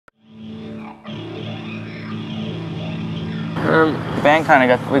The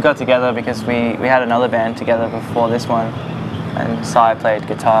band we got together because we had another band together before this one, and Sai played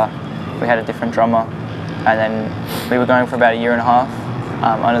guitar. We had a different drummer, and then we were going for about 1.5 years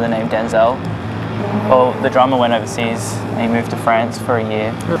under the name Denzel. Well, the drummer went overseas and he moved to France for 1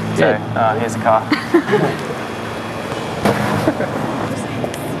 year. So here's a car.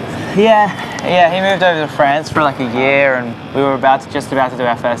 Yeah, he moved over to France for like 1 year, and we were just about to do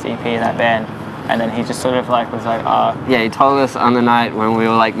our first EP in that band. And then he just sort of like was like, yeah, he told us on the night when we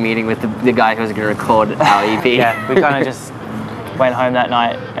were like meeting with the guy who was going to record our EP. Yeah, we kind of just went home that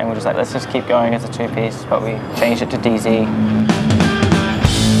night and we're just like, let's just keep going as a 2-piece, but we changed it to DZ.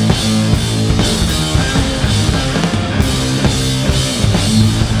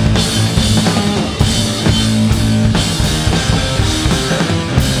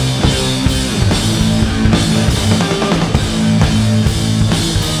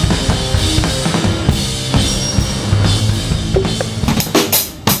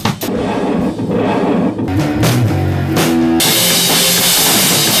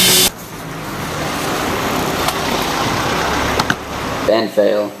 Band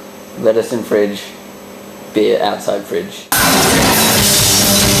fail, lettuce in fridge, beer outside fridge.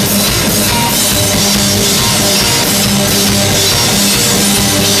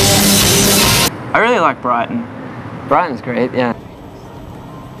 I really like Brighton. Brighton's great, yeah.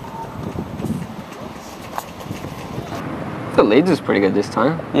 The Leeds was pretty good this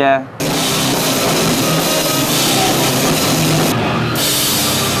time. Yeah.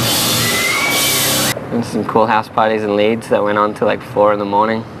 And some cool house parties in Leeds that went on till like 4 in the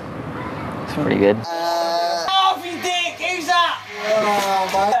morning. It's pretty good. Off you dick, who's that? Oh,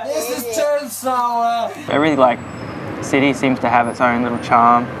 this has turned sour. Every like city seems to have its own little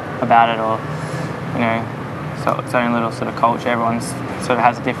charm about it, or you know, so its own little sort of culture. Everyone's sort of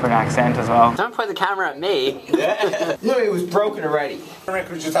has a different accent as well. Don't point the camera at me. Yeah. Look, it was broken already. I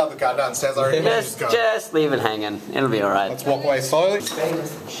reckon we just have the car downstairs. I reckon Just leave it hanging. It'll be alright. Let's walk away slowly.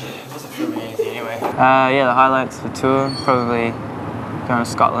 Yeah, the highlights of the tour, probably going to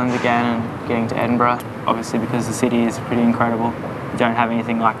Scotland again and getting to Edinburgh, obviously because the city is pretty incredible. You don't have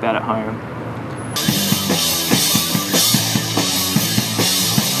anything like that at home.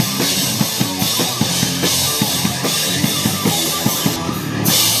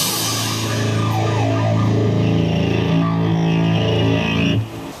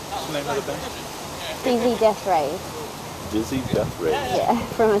 DZ Deathrays. DZ Deathrays? Yeah,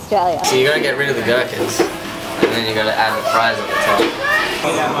 from Australia. So you gotta get rid of the gherkins, and then you gotta add the fries at the top.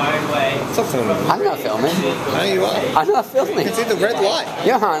 Stop filming. I'm not filming. No, you are. I'm not filming. You can see the red light.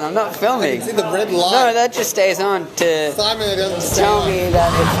 Johan, I'm not filming. You can see the red light. No, that just stays on to Simon doesn't tell me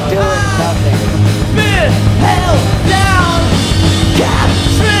that it's doing something. Been held down,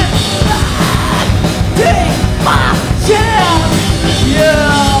 captured, take my chance,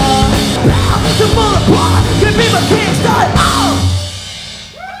 yeah. To fall apart, give me my kickstart. Oh!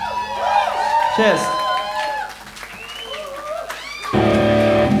 Cheers.